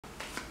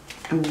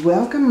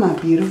Welcome, my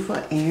beautiful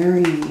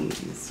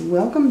Aries.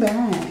 Welcome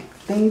back.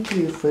 Thank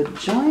you for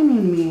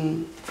joining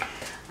me.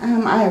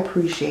 I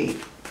appreciate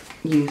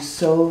you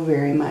so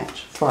very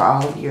much for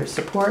all of your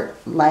support,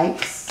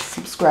 likes,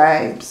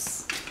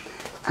 subscribes.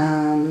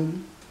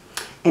 And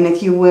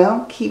if you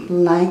will, keep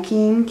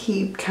liking,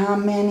 keep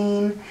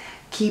commenting,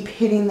 keep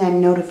hitting that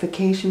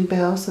notification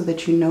bell so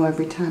that you know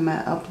every time I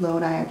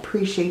upload. I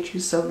appreciate you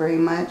so very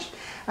much.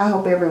 I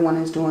hope everyone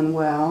is doing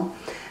well.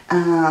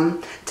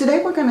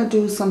 Today we're going to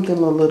do something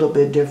a little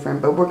bit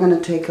different, but we're going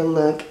to take a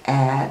look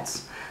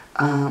at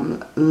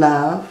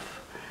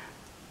love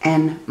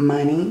and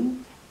money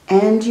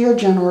and your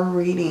general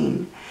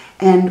reading.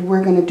 And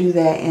we're going to do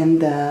that in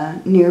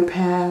the near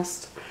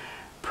past,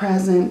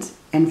 present,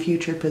 and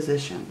future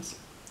positions.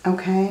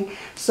 Okay,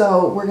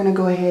 so we're going to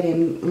go ahead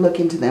and look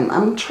into them.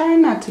 I'm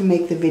trying not to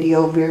make the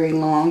video very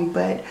long,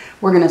 but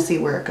we're going to see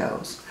where it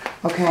goes.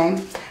 Okay,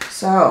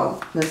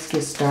 so let's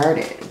get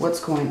started.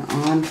 What's going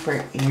on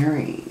for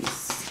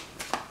Aries?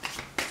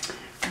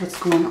 What's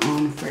going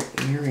on for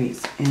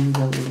Aries in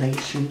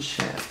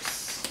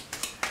relationships?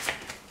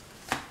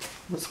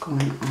 What's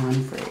going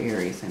on for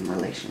Aries in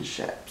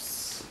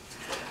relationships?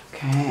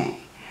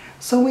 Okay,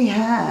 so we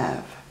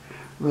have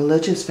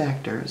religious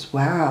factors.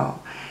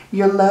 Wow.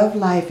 Your love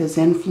life is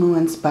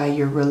influenced by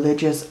your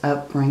religious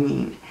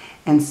upbringing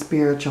and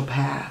spiritual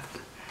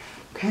path.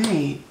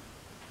 Okay.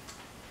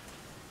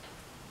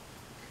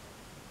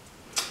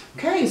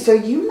 Okay, so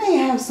you may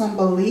have some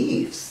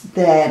beliefs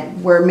that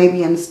were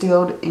maybe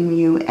instilled in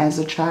you as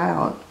a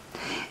child.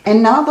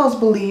 And now those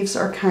beliefs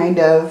are kind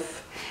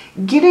of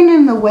getting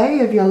in the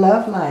way of your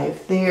love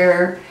life.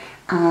 They're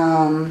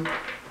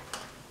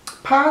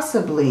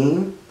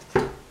possibly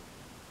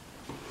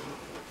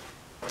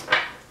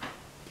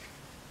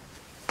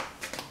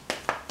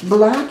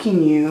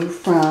blocking you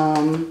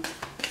from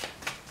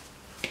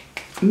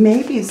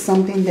maybe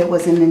something that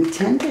wasn't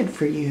intended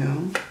for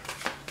you,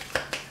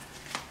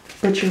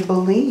 but your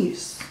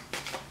beliefs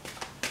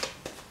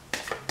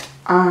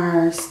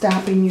are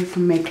stopping you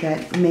from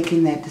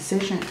making that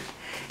decision.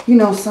 You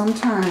know,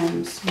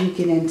 sometimes we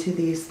get into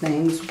these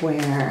things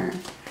where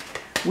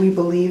we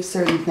believe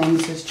certain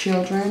things as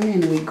children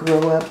and we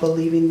grow up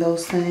believing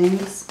those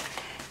things,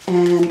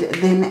 and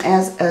then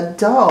as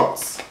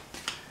adults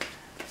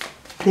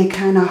they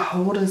kind of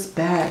hold us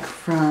back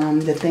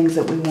from the things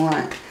that we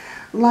want.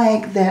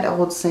 Like that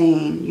old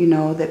saying, you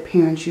know, that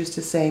parents used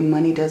to say,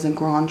 money doesn't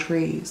grow on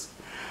trees.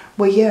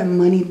 Well, yeah,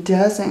 money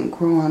doesn't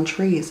grow on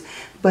trees,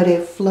 but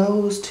it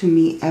flows to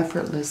me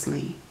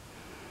effortlessly.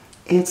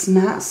 It's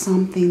not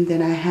something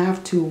that I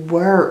have to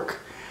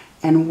work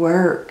and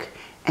work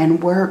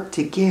and work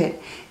to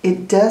get.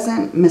 It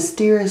doesn't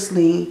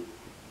mysteriously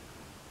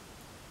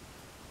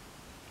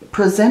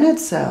present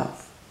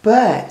itself,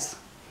 but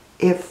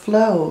it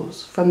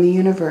flows from the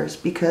universe,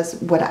 because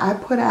what I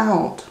put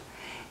out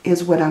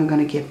is what I'm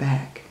going to get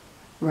back,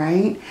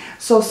 right?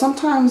 So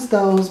sometimes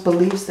those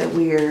beliefs that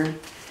we're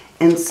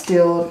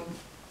instilled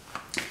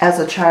as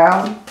a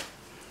child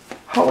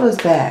hold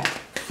us back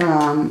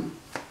from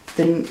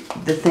the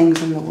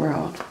things in the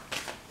world,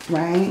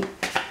 right?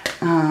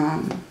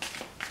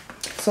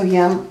 So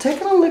yeah,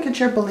 taking a look at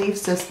your belief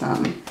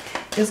system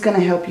is going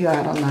to help you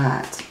out a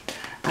lot,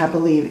 I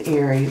believe,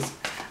 Aries.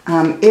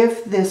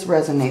 If this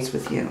resonates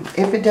with you.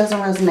 If it doesn't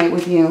resonate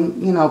with you,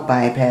 you know,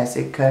 bypass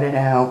it, cut it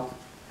out,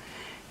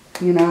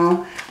 you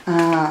know.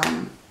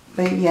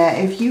 But yeah,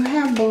 if you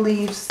have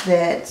beliefs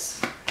that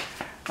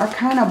are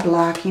kind of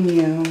blocking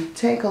you,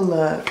 take a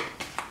look.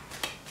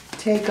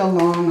 Take a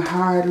long,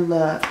 hard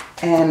look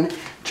and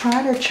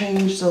try to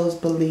change those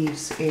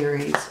beliefs,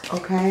 Aries,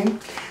 okay?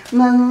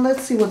 Now,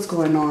 let's see what's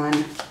going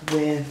on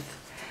with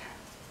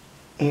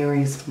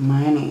Aries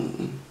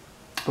money.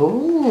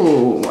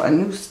 Ooh, a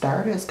new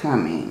start is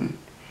coming.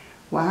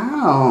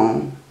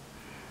 Wow.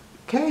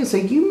 Okay, so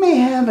you may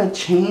have a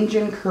change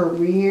in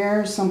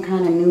career, some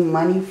kind of new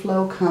money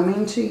flow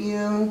coming to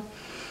you.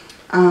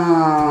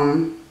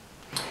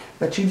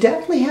 But you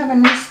definitely have a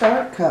new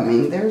start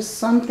coming. There's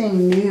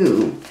something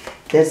new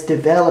that's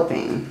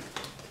developing.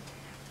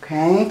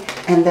 Okay,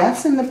 and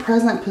that's in the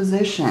present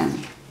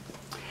position.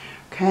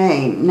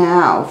 Okay,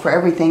 now for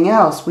everything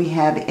else, we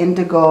have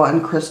indigo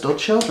and crystal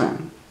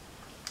children.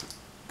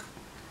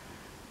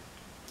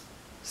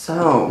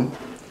 So,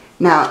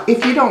 now,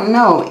 if you don't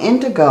know,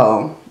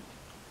 indigo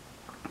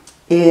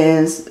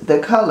is the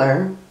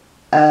color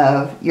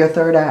of your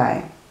third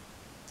eye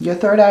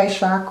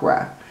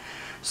chakra.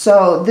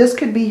 So, this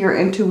could be your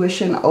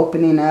intuition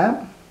opening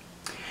up.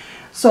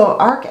 So,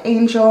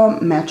 Archangel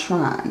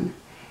Metron,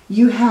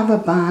 you have a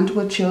bond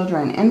with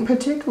children. In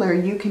particular,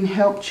 you can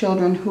help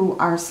children who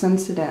are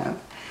sensitive.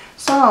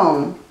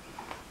 So,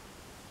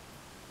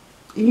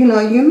 you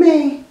know, you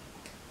may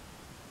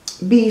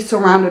be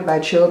surrounded by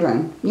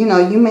children. You know,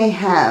 you may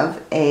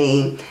have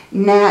a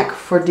knack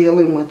for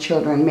dealing with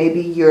children.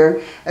 Maybe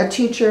you're a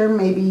teacher,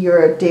 maybe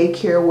you're a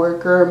daycare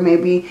worker,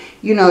 maybe,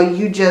 you know,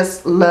 you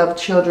just love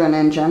children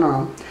in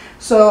general.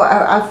 So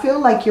I feel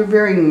like you're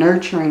very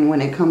nurturing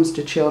when it comes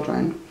to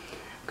children.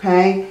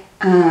 Okay,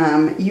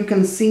 You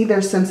can see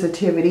their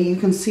sensitivity. You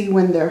can see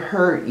when they're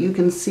hurt. You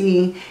can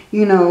see,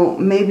 you know,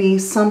 maybe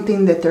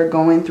something that they're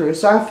going through.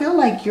 So I feel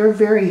like you're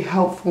very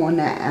helpful in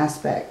that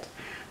aspect.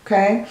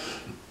 Okay.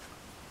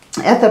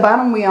 At the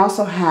bottom, we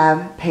also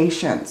have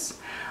patience.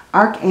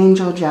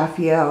 Archangel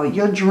Jophiel,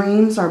 your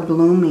dreams are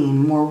blooming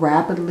more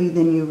rapidly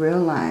than you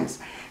realize.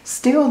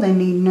 Still, they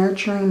need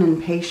nurturing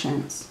and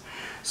patience.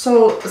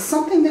 So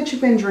something that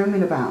you've been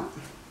dreaming about.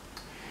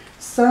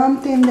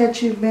 Something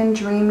that you've been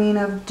dreaming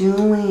of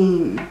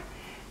doing.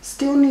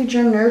 Still need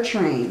your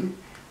nurturing.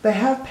 But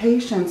have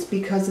patience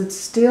because it's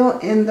still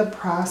in the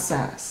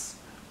process.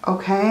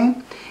 Okay?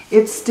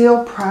 It's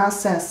still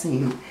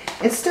processing.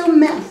 It's still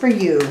meant for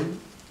you,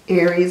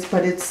 Aries,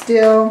 but it's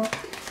still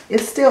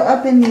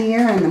up in the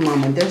air in the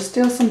moment. There's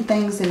still some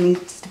things that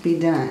needs to be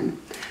done.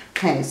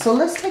 Okay, so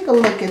let's take a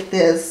look at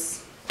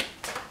this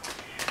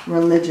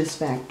religious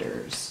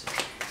factors.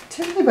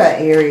 Tell me about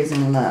Aries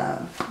in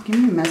love. Give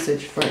me a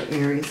message for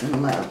Aries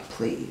in love,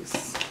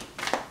 please.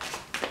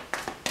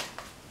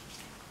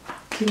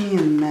 Give me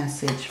a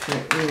message for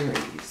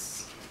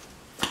Aries.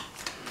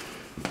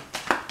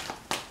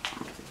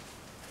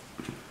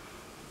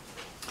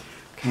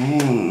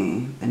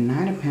 Okay, the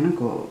Knight of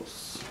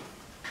Pentacles.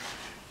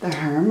 The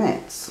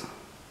Hermits.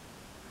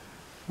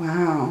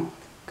 Wow,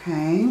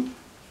 okay.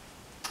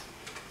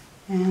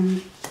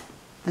 And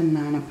the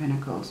Nine of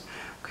Pentacles.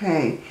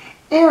 Okay,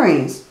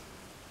 Aries.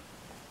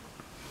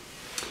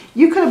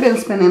 You could have been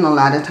spending a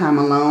lot of time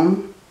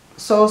alone,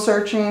 soul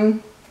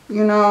searching.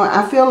 You know,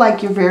 I feel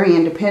like you're very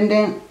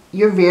independent.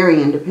 You're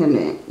very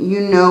independent. You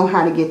know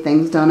how to get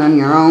things done on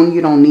your own. You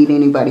don't need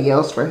anybody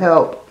else for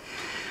help.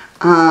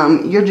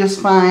 You're just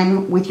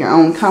fine with your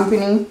own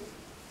company.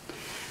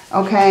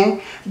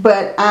 Okay?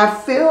 But I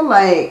feel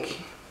like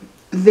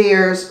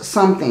there's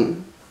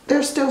something.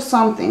 There's still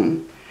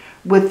something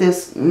with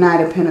this Knight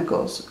of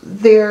Pentacles.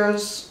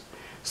 There's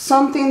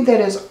something that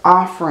is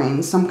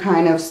offering some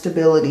kind of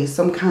stability,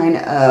 some kind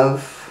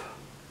of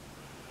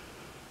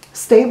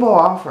stable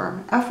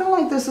offer. I feel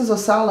like this is a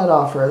solid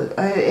offer.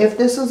 If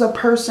this is a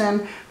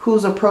person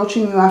who's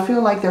approaching you, I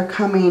feel like they're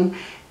coming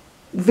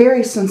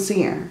very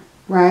sincere,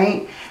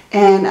 right?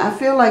 And I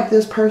feel like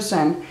this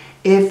person,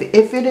 if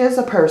it is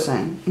a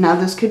person, now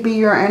this could be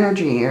your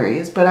energy,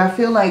 Aries, but I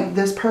feel like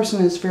this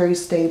person is very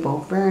stable,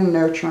 very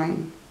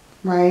nurturing,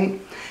 right?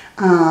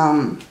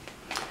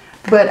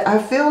 But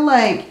I feel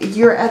like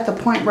you're at the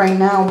point right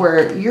now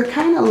where you're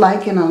kind of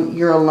liking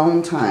your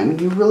alone time.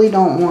 You really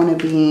don't want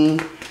to be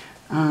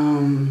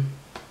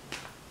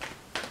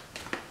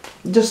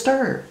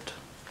disturbed.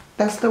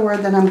 That's the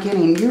word that I'm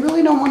getting. You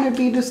really don't want to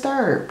be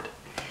disturbed.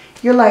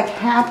 You're like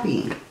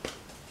happy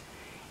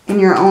in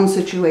your own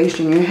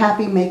situation. You're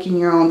happy making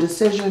your own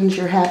decisions.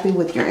 You're happy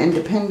with your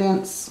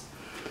independence.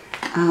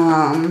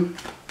 Tell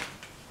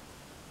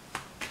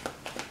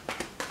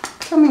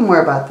me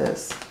more about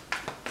this.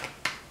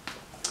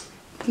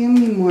 Give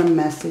me more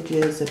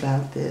messages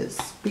about this,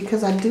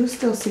 because I do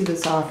still see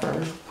this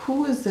offer.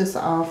 Who is this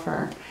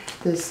offer?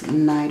 This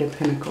Knight of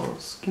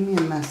Pentacles. Give me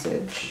a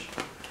message.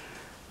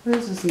 Where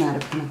is this Knight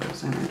of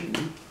Pentacles energy?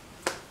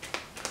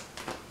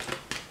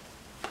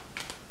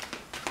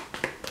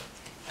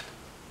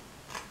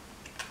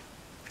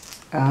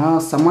 Oh,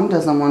 someone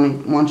doesn't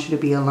want you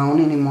to be alone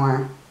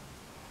anymore.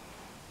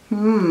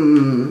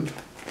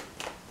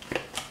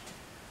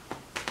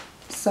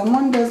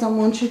 Someone doesn't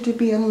want you to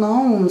be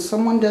alone.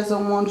 Someone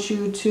doesn't want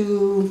you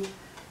to...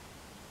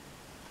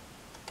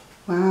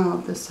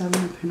 Wow, the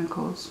Seven of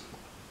Pentacles.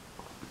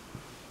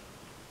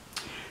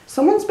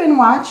 Someone's been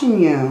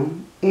watching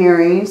you,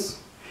 Aries.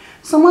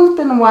 Someone's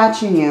been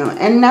watching you.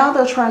 And now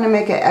they're trying to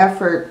make an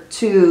effort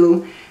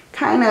to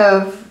kind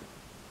of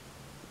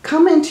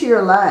come into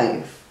your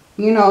life.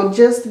 You know,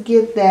 just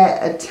get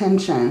that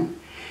attention.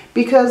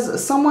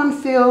 Because someone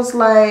feels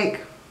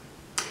like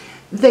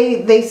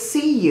they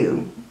see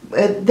you.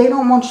 They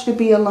don't want you to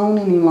be alone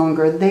any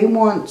longer. They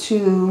want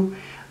to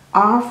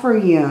offer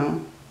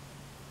you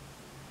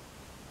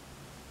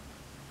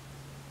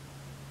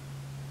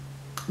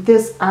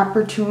this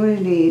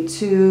opportunity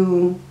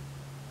to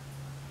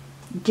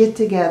get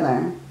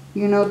together,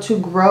 you know, to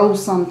grow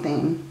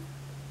something,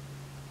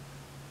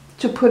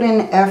 to put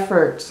in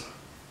effort,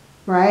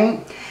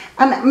 right?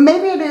 And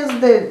maybe it is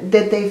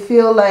that they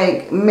feel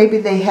like maybe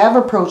they have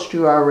approached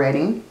you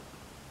already,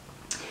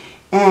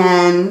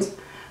 and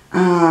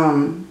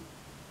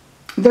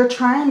they're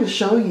trying to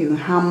show you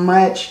how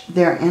much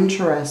they're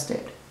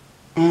interested,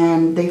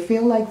 and they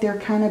feel like they're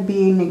kind of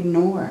being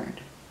ignored.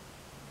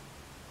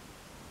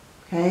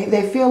 Okay,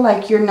 they feel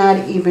like you're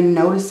not even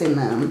noticing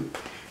them.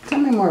 Tell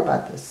me more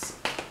about this.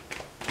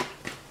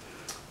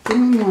 Give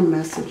me more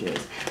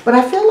messages. But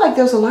I feel like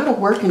there's a lot of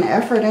work and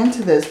effort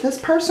into this. This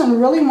person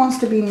really wants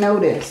to be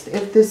noticed.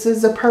 If this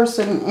is a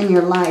person in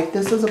your life,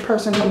 this is a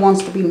person who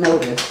wants to be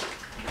noticed.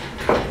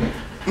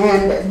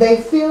 And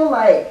they feel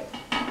like,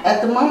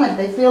 at the moment,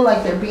 they feel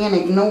like they're being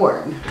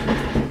ignored.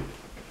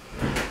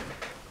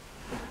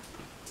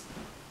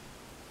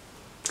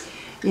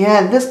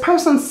 Yeah, this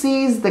person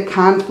sees the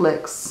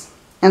conflicts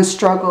and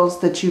struggles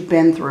that you've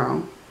been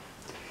through.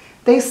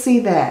 They see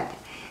that.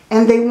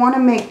 And they want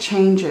to make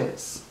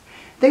changes.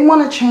 They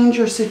want to change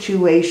your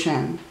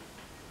situation,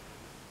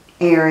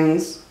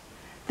 Aries.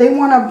 They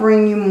want to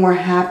bring you more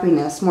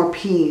happiness, more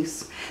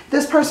peace.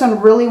 This person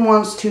really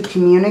wants to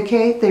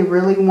communicate. They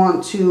really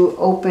want to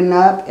open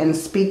up and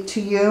speak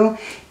to you.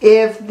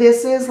 If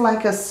this is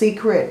like a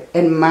secret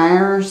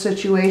admirer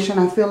situation,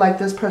 I feel like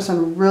this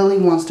person really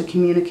wants to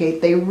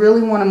communicate. They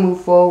really want to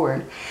move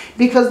forward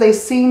because they've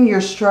seen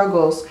your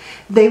struggles.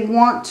 They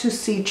want to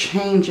see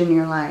change in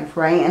your life,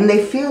 right? And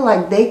they feel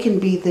like they can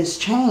be this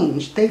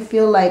change. They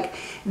feel like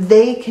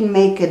they can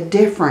make a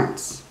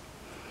difference.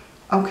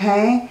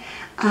 Okay?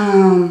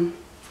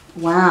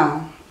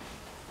 Wow.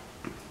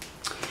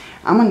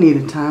 I'm going to need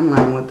a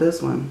timeline with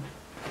this one.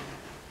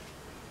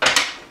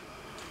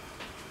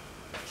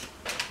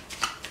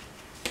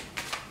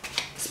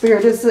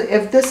 Spirit,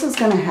 if this is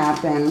going to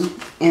happen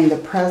in the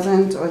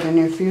present or the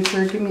near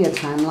future, give me a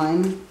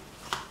timeline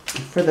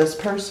for this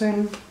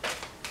person.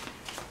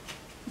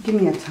 Give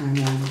me a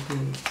timeline,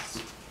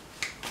 please.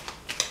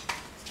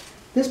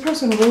 This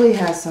person really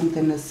has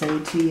something to say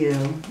to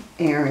you,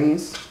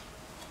 Aries.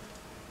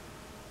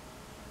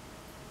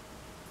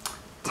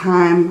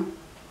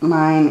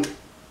 Timeline.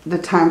 The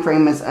time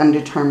frame is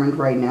undetermined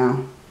right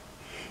now.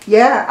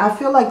 Yeah, I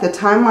feel like the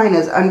timeline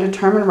is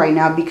undetermined right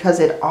now because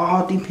it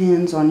all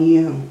depends on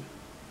you.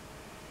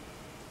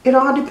 It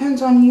all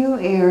depends on you,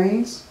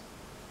 Aries.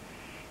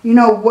 You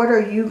know, what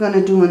are you going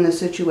to do in this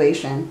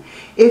situation?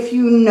 If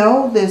you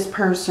know this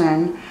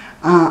person,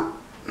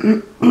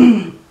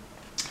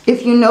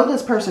 if you know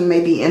this person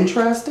may be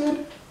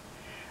interested,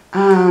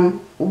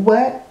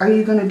 what are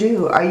you going to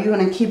do? Are you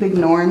going to keep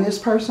ignoring this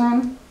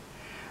person?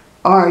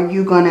 Or are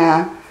you going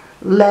to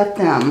let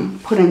them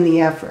put in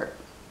the effort,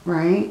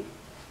 right?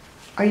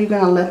 Are you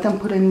going to let them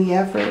put in the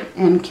effort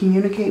and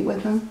communicate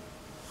with them?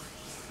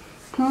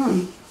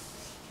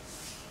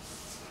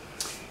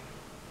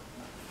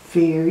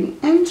 Very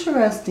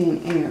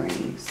interesting,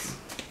 Aries.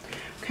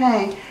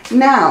 Okay,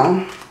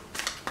 now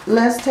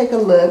let's take a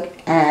look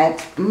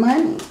at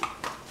money.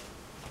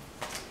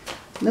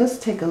 Let's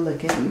take a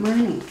look at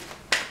money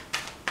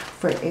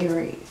for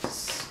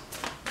Aries.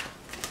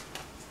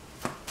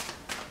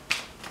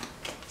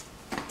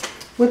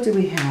 What do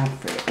we have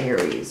for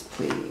Aries,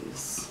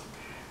 please?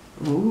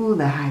 Ooh,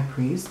 the High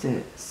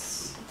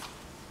Priestess.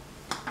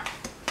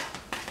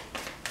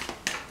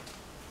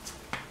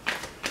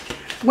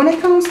 When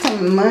it comes to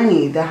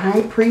money, the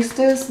High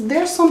Priestess,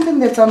 there's something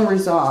that's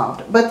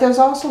unresolved. But there's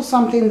also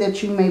something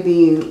that you may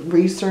be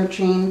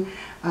researching.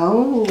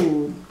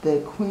 Oh,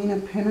 the Queen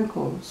of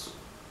Pentacles.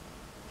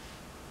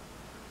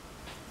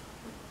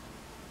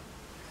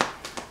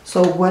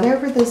 So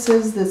whatever this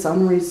is that's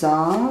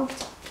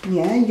unresolved,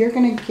 yeah, you're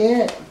going to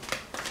get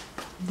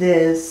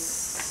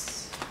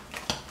this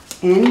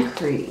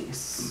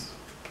increase.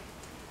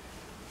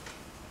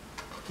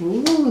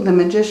 Ooh, the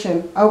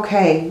Magician.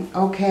 Okay,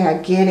 I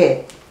get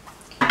it.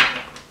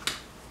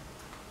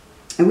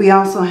 And we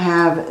also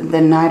have the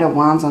Knight of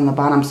Wands on the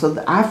bottom.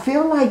 So I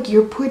feel like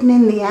you're putting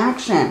in the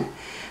action.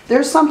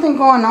 There's something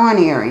going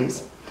on,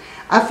 Aries.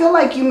 I feel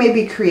like you may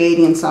be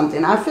creating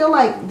something. I feel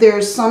like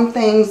there's some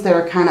things that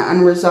are kind of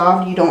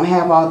unresolved. You don't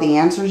have all the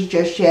answers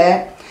just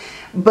yet.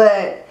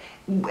 But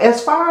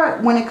as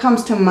far when it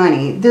comes to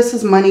money, this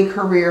is money,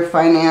 career,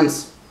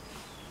 finance,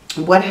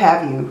 what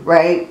have you,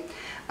 right?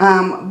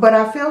 But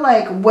I feel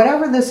like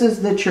whatever this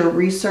is that you're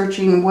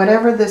researching,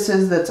 whatever this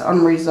is that's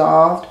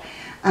unresolved,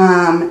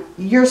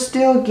 you're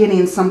still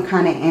getting some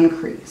kind of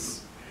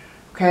increase,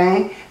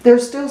 okay?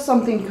 There's still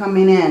something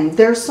coming in.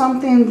 There's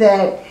something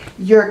that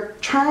you're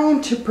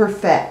trying to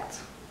perfect,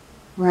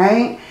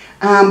 right?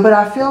 But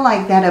I feel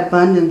like that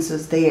abundance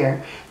is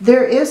there.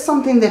 There is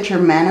something that you're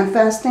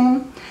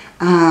manifesting,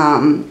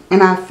 and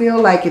I feel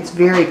like it's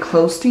very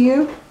close to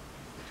you.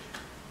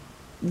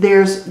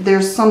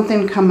 There's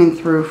something coming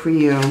through for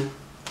you,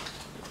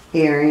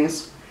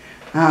 Aries.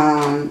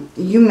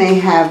 You may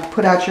have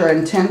put out your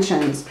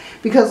intentions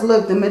because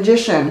look, the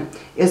Magician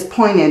is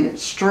pointed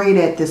straight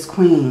at this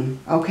Queen,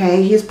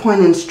 okay? He's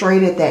pointing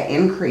straight at that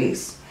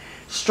increase,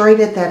 straight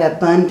at that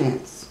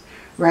abundance,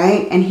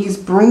 right? And he's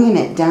bringing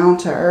it down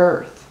to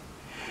earth.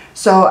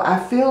 So I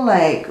feel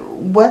like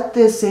what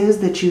this is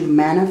that you've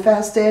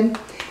manifested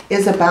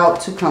is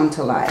about to come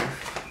to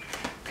life,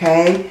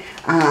 okay?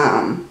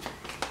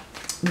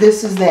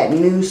 This is that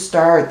new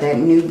start, that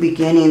new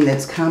beginning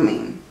that's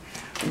coming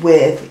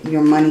with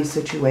your money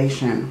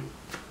situation.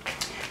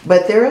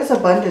 But there is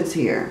abundance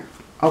here,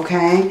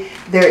 okay?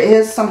 There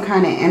is some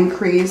kind of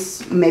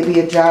increase, maybe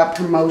a job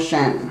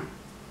promotion,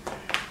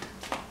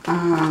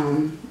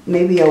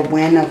 maybe a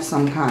win of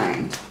some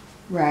kind,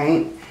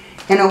 right?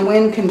 And a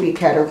win can be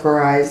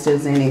categorized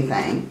as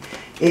anything.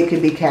 It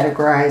could be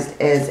categorized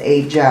as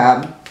a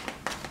job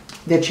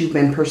that you've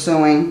been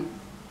pursuing,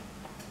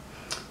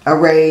 a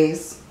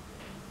raise,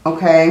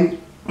 okay?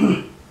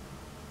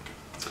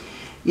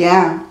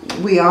 Yeah,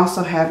 we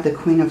also have the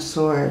Queen of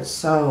Swords.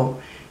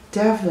 So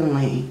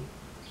definitely,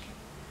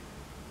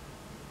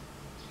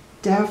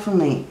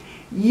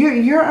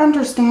 you're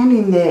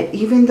understanding that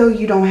even though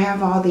you don't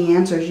have all the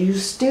answers, you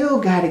still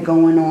got it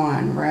going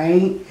on,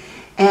 right?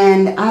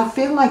 And I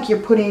feel like you're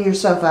putting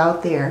yourself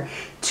out there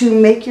to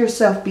make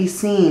yourself be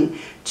seen,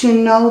 to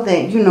know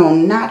that, you know,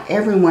 not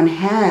everyone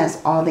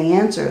has all the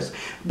answers,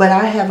 but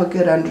I have a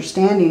good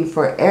understanding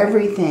for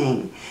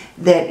everything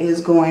that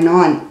is going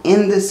on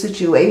in this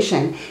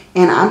situation,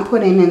 and I'm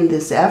putting in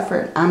this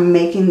effort. I'm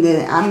making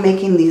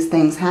these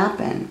things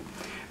happen,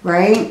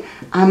 right?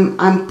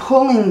 I'm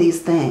pulling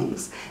these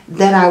things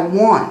that I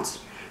want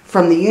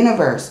from the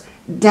universe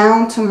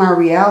down to my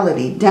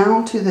reality,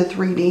 down to the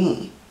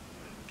 3D.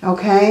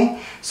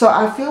 Okay? So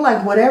I feel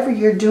like whatever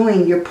you're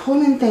doing, you're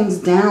pulling things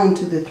down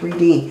to the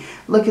 3D.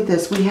 Look at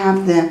this. We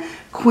have the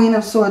Queen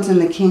of Swords and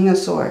the King of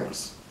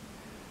Swords.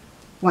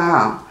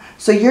 Wow.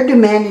 So you're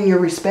demanding your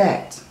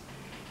respect.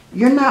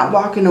 You're not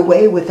walking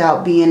away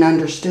without being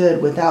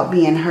understood, without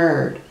being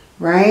heard,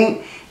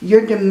 right?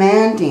 You're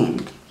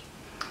demanding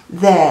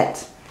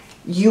that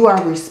you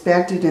are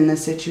respected in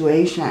this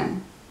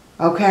situation,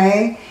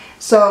 okay?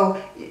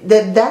 So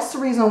that's the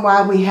reason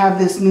why we have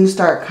this new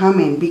start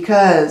coming,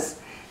 because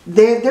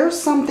there's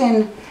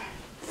something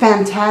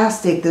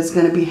fantastic that's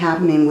going to be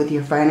happening with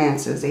your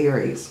finances,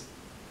 Aries.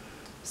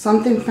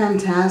 Something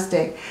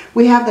fantastic.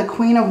 We have the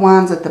Queen of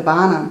Wands at the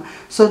bottom.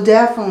 So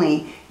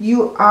definitely,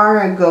 you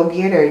are a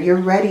go-getter. You're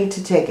ready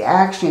to take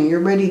action.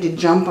 You're ready to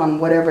jump on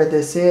whatever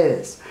this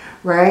is,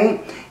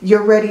 right?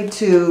 You're ready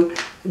to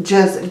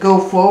just go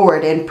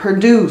forward and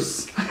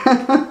produce,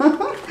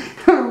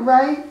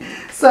 right?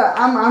 So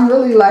I'm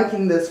really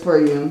liking this for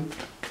you.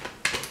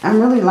 I'm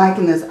really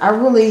liking this.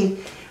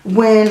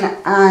 When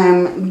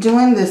I'm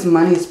doing this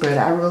money spread,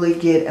 I really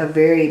get a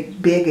very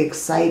big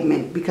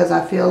excitement, because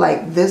I feel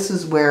like this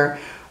is where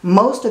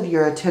most of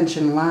your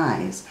attention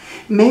lies.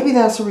 Maybe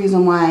that's the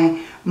reason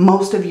why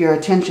most of your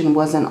attention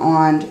wasn't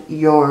on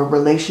your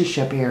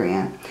relationship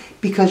area,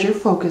 because you're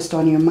focused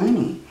on your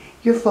money.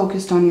 You're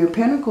focused on your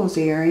pentacles,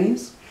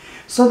 Aries.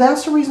 So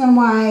that's the reason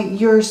why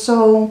you're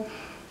so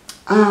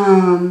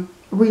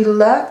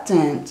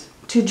reluctant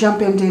to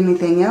jump into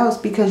anything else,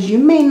 because you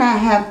may not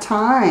have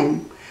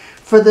time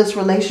for this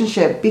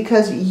relationship,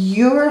 because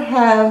you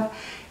have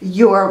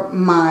your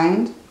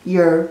mind,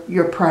 your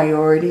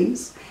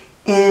priorities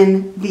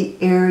in the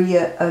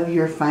area of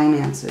your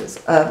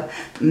finances, of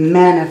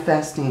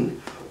manifesting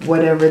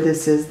whatever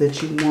this is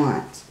that you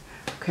want.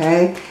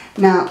 Okay,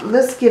 now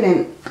let's get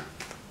an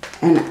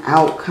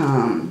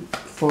outcome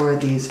for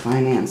these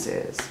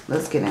finances.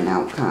 Let's get an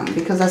outcome,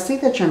 because I see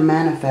that you're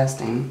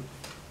manifesting.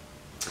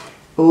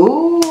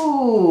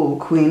 Ooh,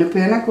 Queen of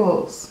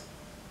Pentacles.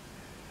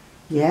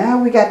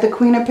 Yeah, we got the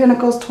Queen of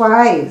Pentacles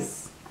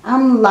twice.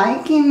 I'm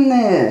liking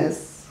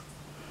this.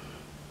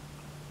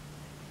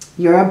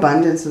 Your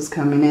abundance is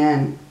coming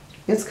in.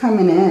 It's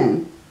coming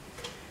in.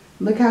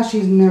 Look how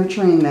she's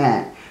nurturing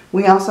that.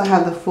 We also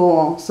have the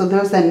Fool. So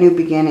there's that new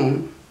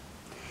beginning.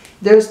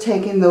 There's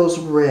taking those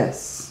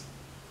risks.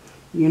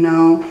 You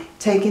know,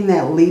 taking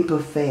that leap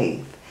of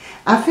faith.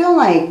 I feel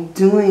like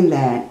doing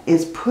that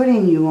is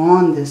putting you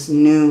on this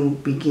new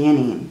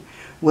beginning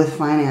with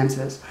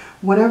finances.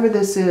 Whatever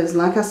this is,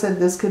 like I said,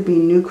 this could be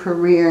new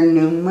career,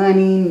 new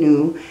money,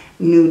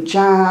 new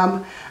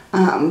job.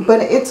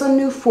 But it's a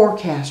new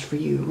forecast for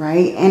you,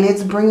 right? And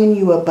it's bringing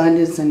you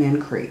abundance and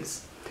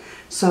increase.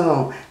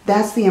 So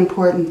that's the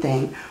important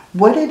thing.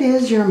 What it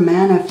is you're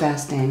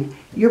manifesting,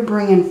 you're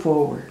bringing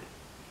forward.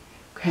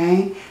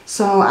 Okay?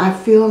 So I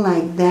feel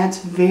like that's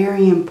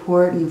very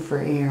important for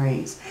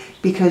Aries,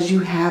 because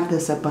you have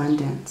this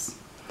abundance.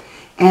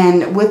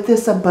 And with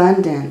this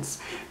abundance,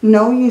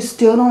 no, you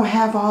still don't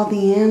have all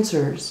the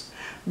answers,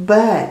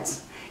 but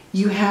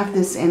you have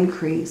this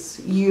increase.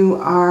 You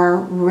are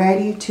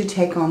ready to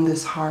take on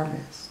this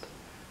harvest,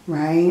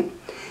 right?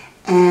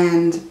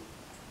 And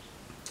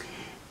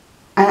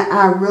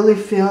I really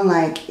feel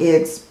like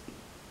it's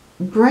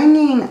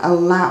bringing a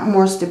lot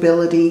more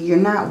stability. You're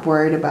not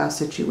worried about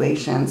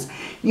situations.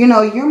 You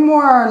know, you're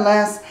more or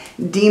less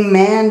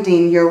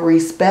demanding your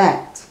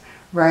respect,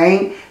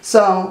 right?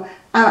 So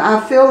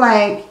I feel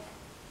like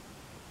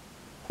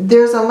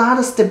there's a lot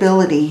of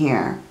stability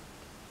here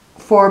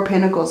for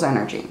Pentacles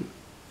energy.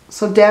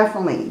 So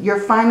definitely, your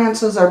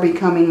finances are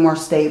becoming more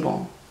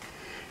stable.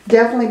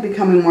 Definitely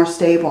becoming more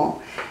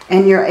stable.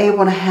 And you're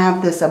able to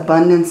have this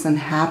abundance and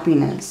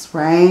happiness,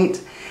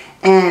 right?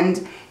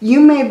 And you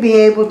may be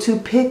able to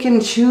pick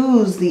and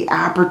choose the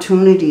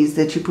opportunities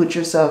that you put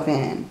yourself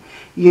in.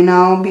 You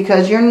know,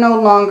 because you're no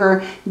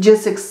longer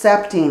just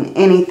accepting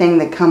anything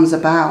that comes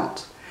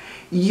about.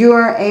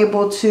 You're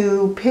able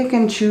to pick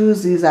and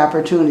choose these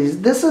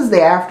opportunities. This is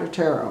the After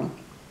Tarot.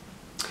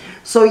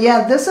 So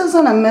yeah, this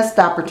isn't a missed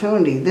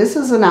opportunity. This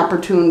is an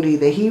opportunity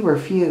that he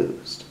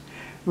refused,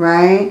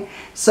 right?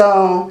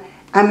 So,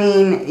 I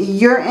mean,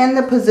 you're in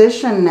the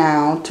position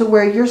now to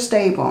where you're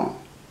stable.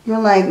 You're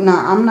like, no,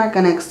 I'm not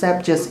going to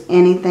accept just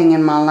anything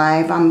in my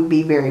life. I'm going to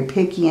be very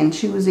picky and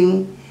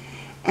choosy.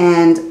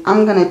 And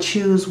I'm going to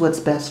choose what's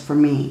best for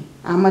me.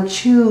 I'm going to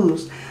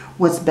choose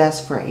what's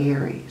best for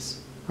Aries.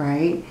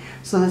 right?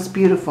 So that's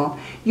beautiful.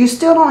 You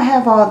still don't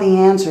have all the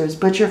answers,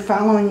 but you're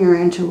following your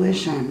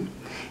intuition.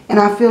 And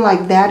I feel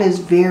like that is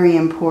very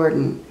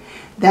important.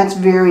 That's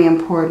very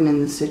important in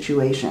the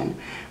situation.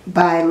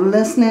 By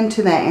listening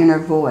to that inner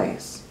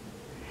voice.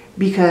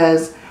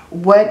 Because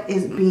what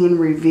is being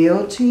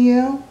revealed to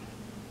you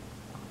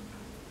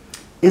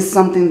is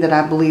something that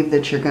I believe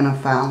that you're going to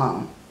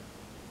follow.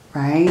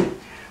 Right?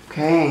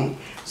 Okay.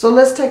 So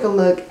let's take a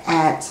look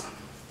at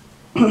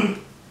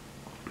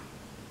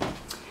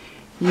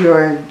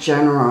your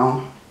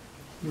general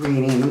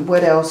reading.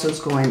 What else is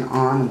going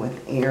on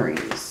with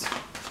Aries?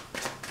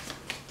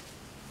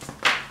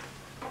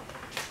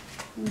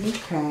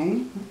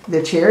 Okay.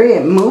 The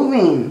Chariot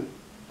moving.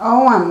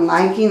 Oh, I'm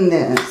liking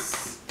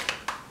this.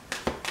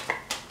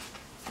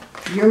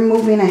 You're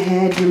moving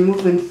ahead. You're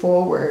moving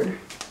forward.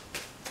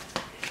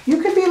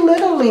 You could be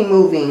literally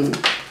moving,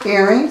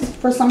 Aries,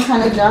 for some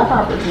kind of job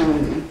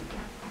opportunity.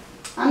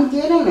 I'm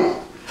getting it.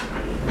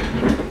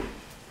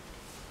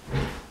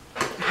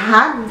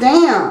 Hot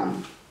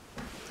damn.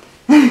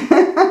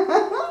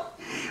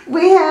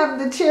 We have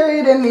the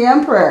Chariot and the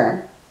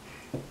Emperor.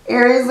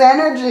 Aries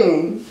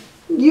energy.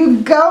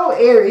 You go,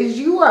 Aries.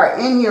 You are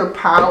in your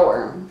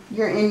power.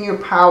 You're in your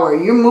power.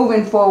 You're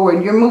moving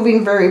forward. You're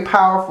moving very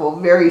powerful,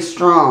 very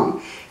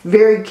strong,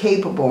 very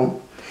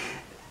capable.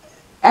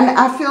 And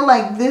I feel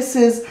like this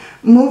is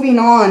moving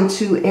on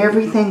to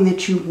everything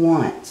that you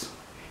want,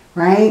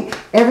 right?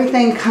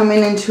 Everything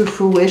coming into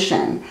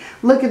fruition.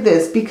 Look at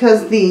this,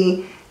 because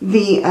the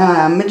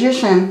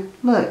Magician,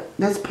 look,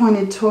 that's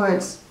pointed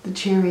towards the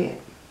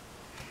Chariot,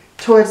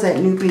 towards that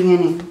new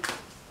beginning,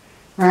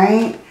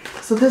 right?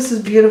 So this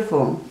is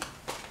beautiful.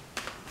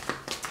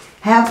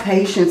 Have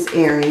patience,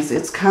 Aries.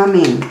 It's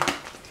coming.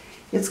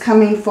 It's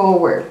coming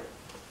forward.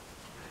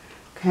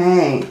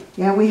 Okay.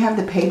 Yeah, we have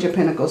the Page of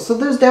Pentacles. So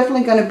there's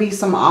definitely going to be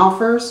some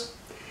offers.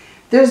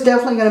 There's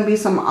definitely going to be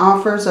some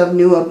offers of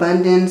new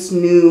abundance,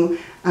 new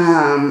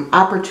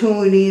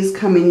opportunities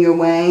coming your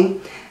way.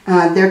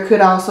 There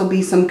could also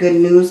be some good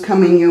news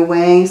coming your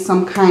way.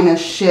 Some kind of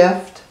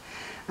shift.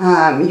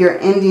 You're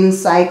ending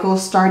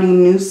cycles,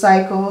 starting new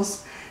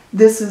cycles.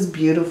 This is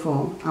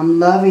beautiful. I'm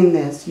loving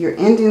this. You're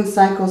ending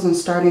cycles and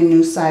starting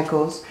new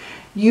cycles.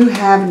 You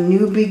have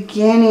new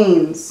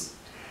beginnings.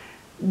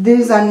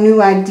 These are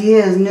new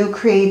ideas, new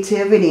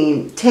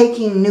creativity,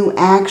 taking new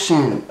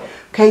action.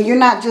 Okay, you're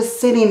not just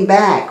sitting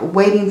back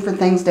waiting for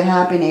things to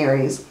happen,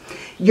 Aries.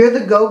 You're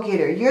the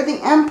go-getter. You're the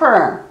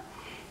Emperor.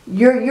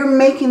 You're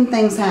making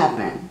things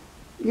happen.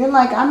 You're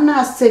like, I'm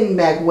not sitting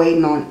back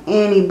waiting on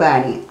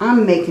anybody.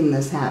 I'm making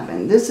this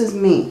happen. This is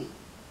me,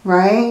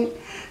 right?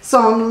 So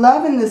I'm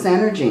loving this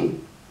energy.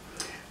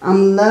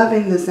 I'm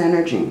loving this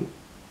energy.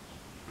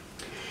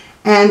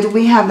 And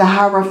we have the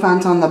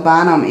Hierophant on the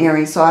bottom,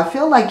 Aries. So I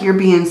feel like you're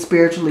being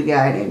spiritually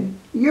guided.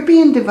 You're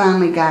being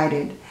divinely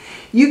guided.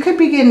 You could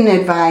be getting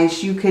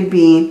advice. You could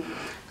be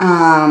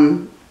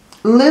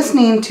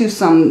listening to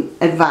some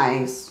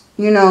advice.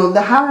 You know,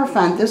 the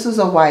Hierophant, this is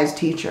a wise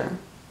teacher,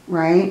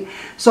 right?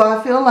 So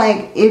I feel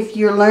like if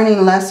you're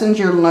learning lessons,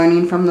 you're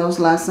learning from those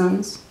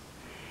lessons.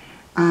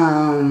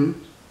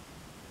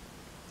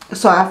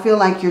 So I feel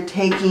like you're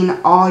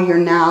taking all your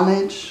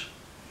knowledge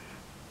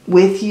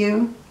with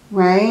you,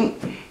 right?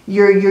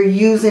 You're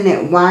using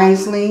it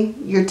wisely.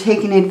 You're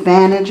taking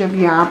advantage of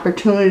your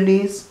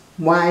opportunities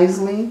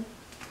wisely,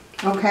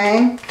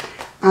 okay?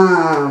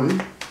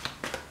 Let's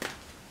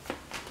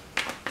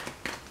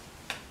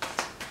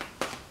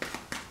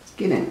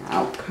get an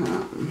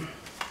outcome.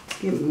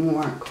 Let's get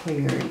more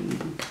clarity.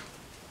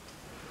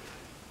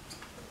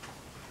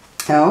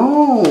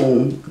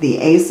 Oh, the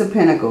Ace of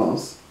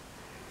Pentacles.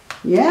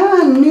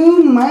 Yeah,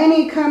 new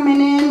money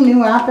coming in,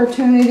 new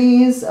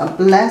opportunities, a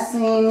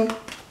blessing.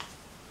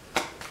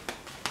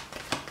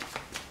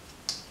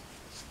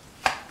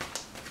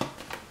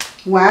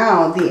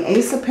 Wow, the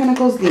Ace of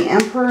Pentacles, the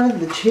Emperor,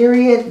 the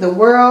Chariot, the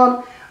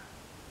World.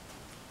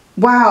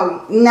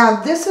 Wow,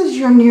 now this is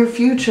your near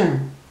future.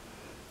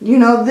 You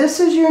know, this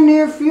is your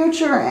near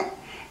future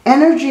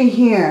energy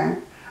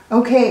here.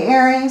 Okay,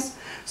 Aries?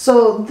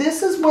 So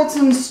this is what's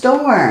in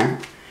store.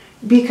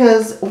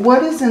 Because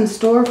what is in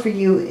store for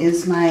you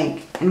is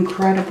like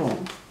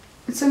incredible.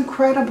 It's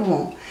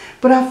incredible.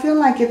 But I feel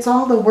like it's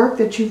all the work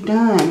that you've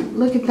done.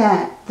 Look at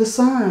that. The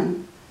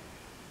sun.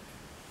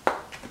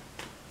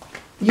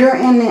 You're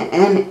in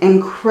an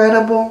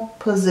incredible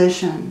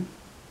position.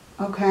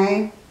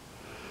 Okay?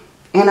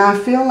 And I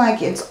feel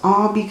like it's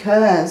all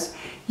because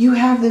you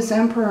have this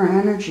Emperor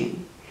energy.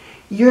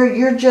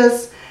 You're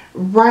just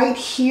right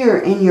here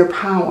in your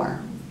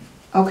power.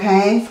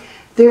 Okay?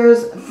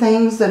 There's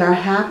things that are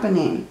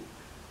happening,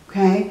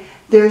 okay?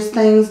 There's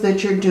things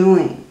that you're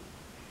doing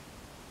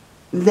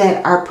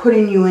that are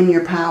putting you in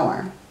your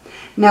power.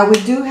 Now, we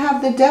do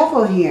have the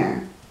Devil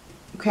here,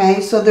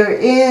 okay? So there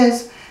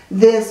is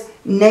this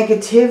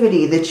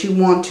negativity that you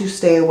want to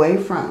stay away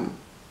from.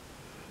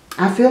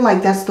 I feel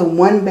like that's the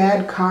one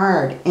bad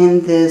card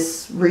in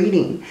this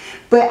reading.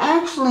 But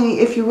actually,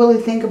 if you really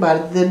think about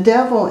it, the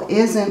Devil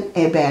isn't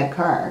a bad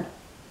card.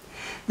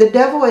 The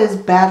devil is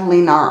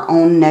battling our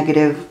own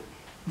negative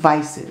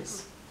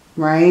vices,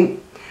 right?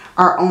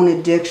 Our own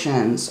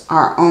addictions,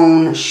 our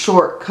own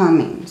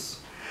shortcomings,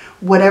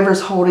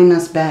 whatever's holding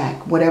us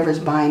back, whatever's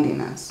binding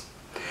us.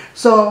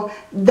 So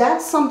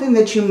that's something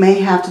that you may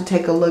have to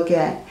take a look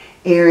at,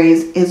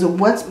 Aries, is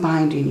what's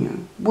binding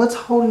you? What's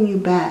holding you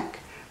back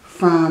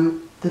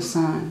from the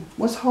sun?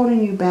 What's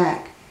holding you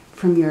back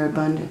from your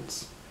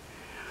abundance?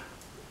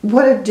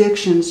 What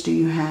addictions do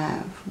you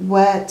have?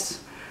 What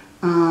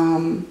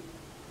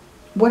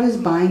is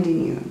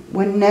binding you?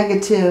 What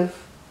negative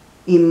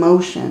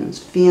emotions,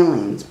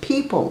 feelings,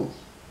 people?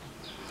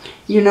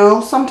 You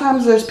know,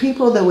 sometimes there's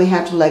people that we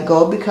have to let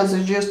go because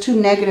they're just too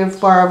negative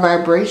for our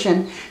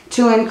vibration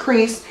to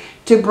increase,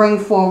 to bring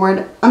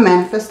forward a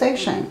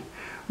manifestation,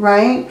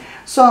 right?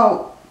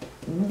 So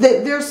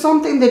there's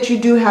something that you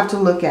do have to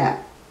look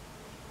at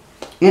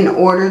in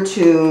order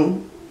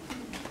to,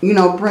 you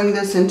know, bring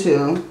this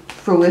into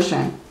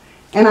fruition.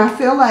 And I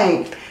feel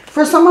like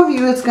for some of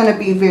you, it's going to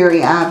be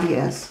very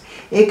obvious.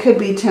 It could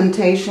be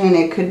temptation.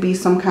 It could be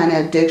some kind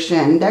of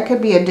addiction. That could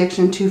be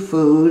addiction to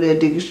food,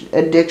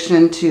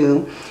 addiction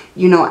to,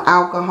 you know,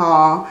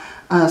 alcohol,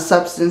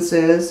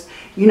 substances,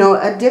 you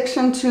know,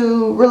 addiction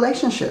to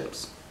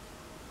relationships.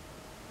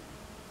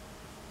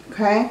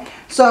 Okay,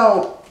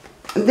 so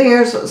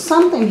there's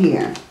something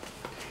here.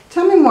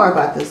 Tell me more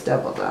about this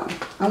devil, though.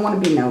 I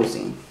want to be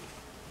nosy.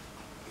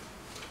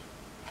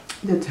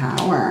 The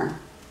Tower.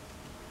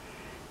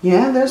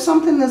 Yeah, there's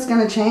something that's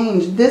going to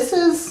change. This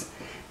is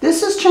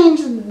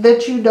change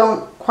that you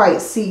don't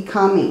quite see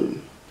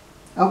coming.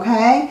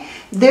 Okay?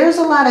 There's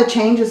a lot of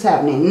changes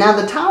happening. Now,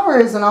 the Tower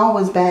isn't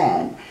always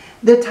bad.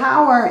 The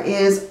Tower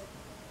is,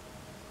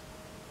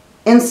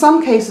 in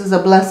some cases, a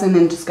blessing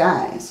in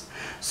disguise.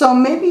 So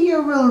maybe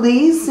you're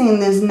releasing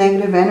these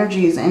negative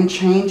energies and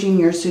changing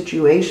your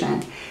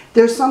situation.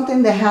 There's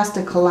something that has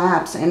to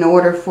collapse in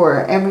order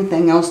for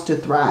everything else to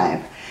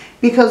thrive.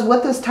 Because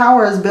what this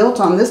tower is built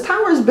on, this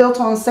tower is built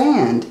on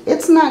sand.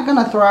 It's not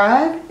going to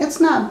thrive. It's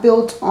not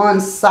built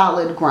on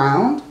solid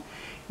ground,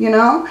 you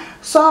know.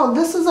 So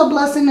this is a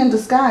blessing in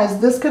disguise.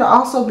 This could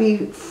also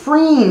be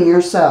freeing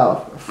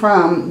yourself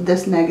from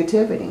this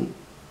negativity.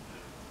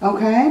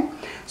 Okay?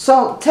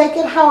 So take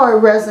it how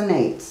it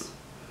resonates,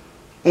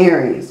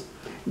 Aries.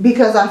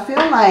 Because I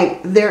feel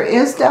like there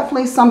is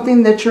definitely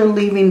something that you're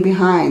leaving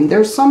behind.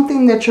 There's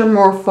something that you're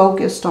more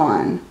focused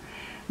on.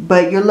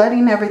 But you're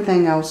letting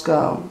everything else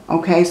go,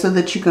 okay? So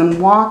that you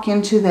can walk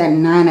into that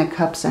Nine of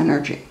Cups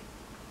energy,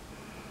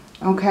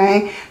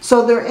 okay?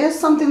 So there is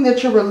something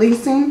that you're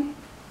releasing,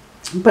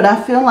 but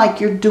I feel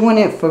like you're doing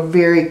it for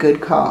very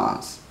good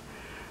cause,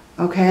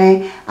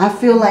 okay? I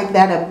feel like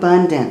that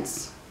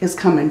abundance is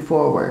coming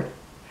forward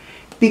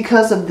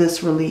because of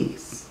this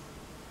release,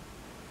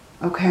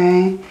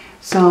 okay?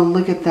 So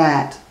look at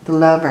that, the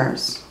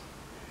Lovers.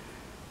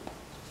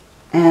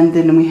 And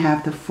then we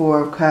have the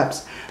Four of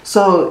Cups.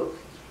 So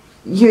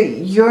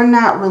you're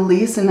not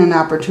releasing an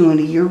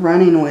opportunity, you're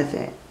running with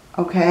it,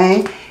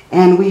 okay?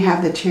 And we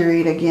have the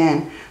Chariot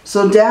again.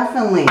 So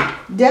definitely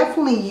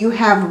you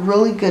have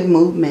really good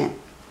movement.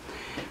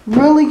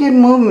 Really good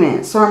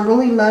movement. So I'm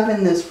really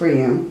loving this for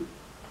you.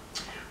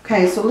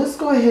 Okay, so let's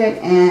go ahead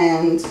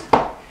and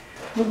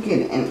we'll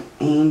get an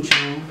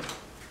angel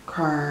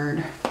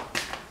card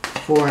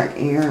for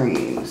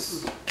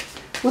Aries.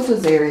 What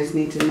does Aries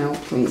need to know,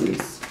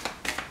 please?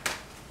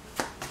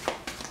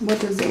 What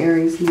does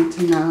Aries need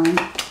to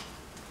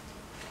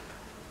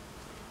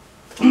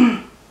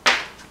know?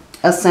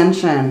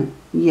 Ascension.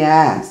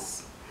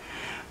 Yes.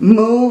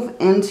 Move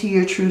into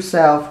your true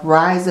self.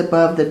 Rise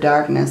above the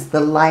darkness. The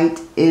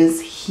light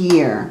is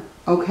here.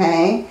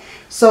 Okay?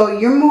 So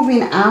you're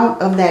moving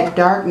out of that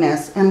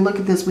darkness. And look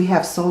at this. We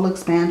have soul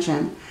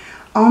expansion.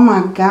 Oh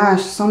my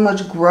gosh. So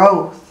much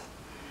growth.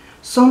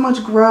 So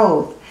much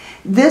growth.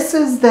 This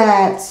is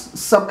that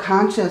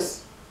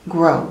subconscious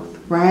growth,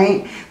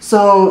 right?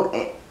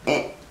 So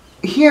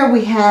here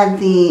we had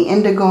the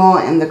indigo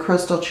and the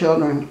crystal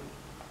children.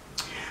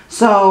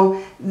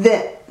 So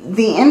the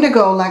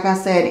indigo, like I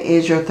said,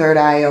 is your third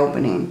eye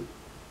opening.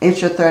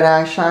 It's your third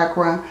eye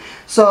chakra.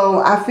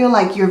 So I feel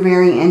like you're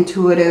very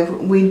intuitive.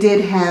 We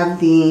did have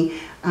the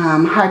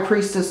High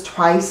Priestess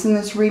twice in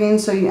this reading.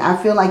 So I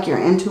feel like your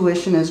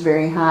intuition is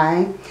very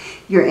high.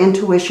 Your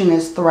intuition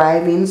is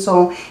thriving.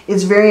 So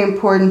it's very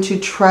important to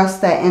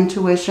trust that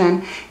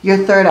intuition. Your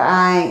third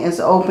eye is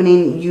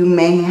opening. You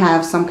may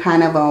have some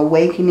kind of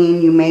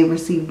awakening. You may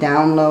receive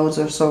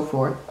downloads or so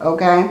forth.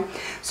 Okay?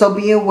 So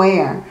be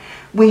aware.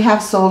 We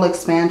have soul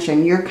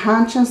expansion. Your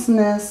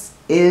consciousness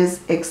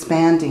is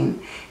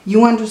expanding.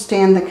 You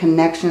understand the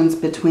connections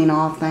between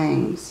all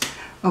things.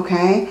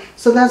 Okay?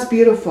 So that's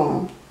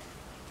beautiful.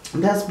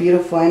 That's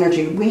beautiful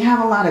energy. We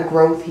have a lot of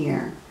growth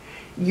here.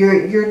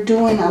 You're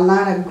doing a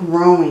lot of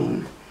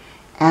growing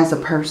as a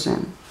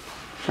person,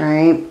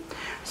 right?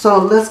 So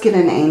let's get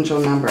an angel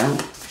number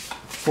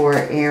for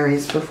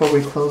Aries before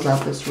we close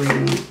out this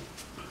reading.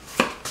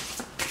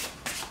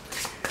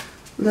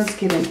 Let's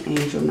get an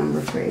angel number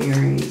for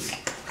Aries.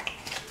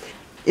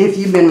 If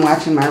you've been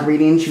watching my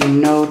readings, you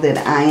know that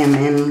I am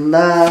in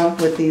love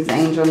with these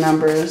angel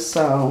numbers.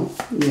 So,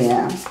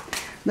 yeah.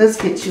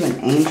 Let's get you an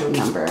angel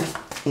number.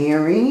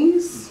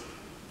 Aries.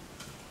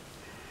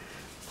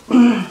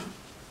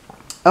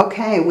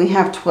 Okay, we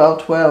have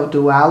 1212,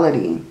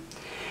 duality.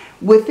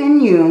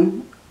 Within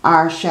you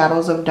are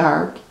shadows of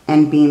dark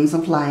and beams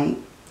of light.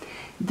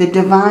 The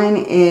divine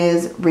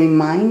is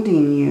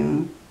reminding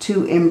you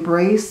to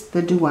embrace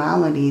the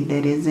duality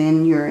that is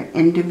in your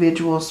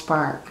individual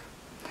spark.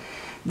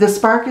 The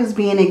spark is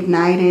being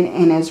ignited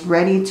and is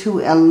ready to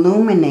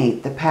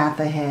illuminate the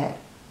path ahead,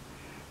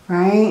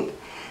 right?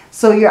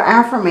 So your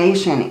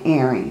affirmation,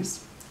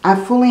 Aries, I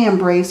fully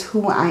embrace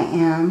who I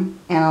am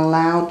and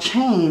allow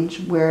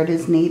change where it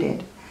is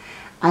needed.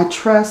 I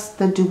trust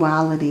the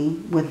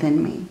duality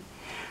within me.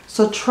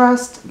 So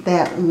trust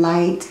that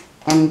light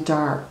and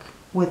dark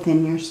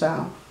within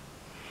yourself.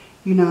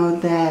 You know,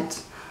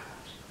 that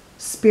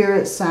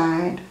spirit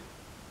side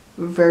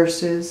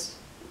versus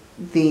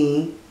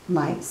the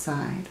light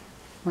side,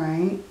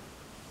 right?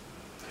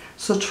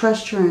 So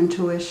trust your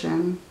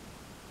intuition.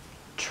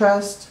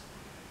 Trust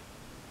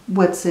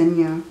what's in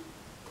you.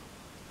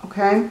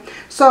 Okay?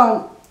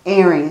 So,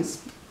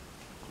 Aries,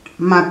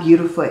 my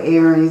beautiful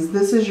Aries,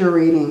 this is your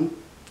reading.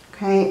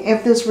 Okay?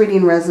 If this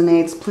reading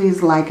resonates,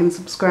 please like and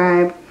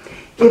subscribe.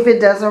 If it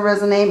doesn't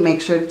resonate,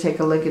 make sure to take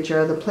a look at your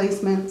other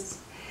placements.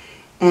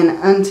 And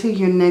until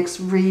your next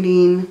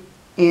reading,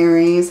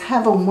 Aries,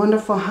 have a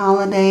wonderful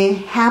holiday.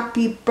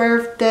 Happy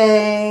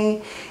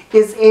birthday.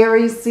 It's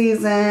Aries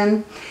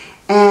season.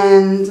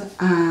 And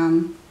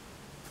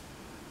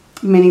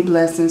many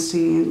blessings to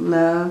you.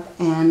 Love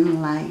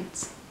and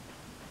light.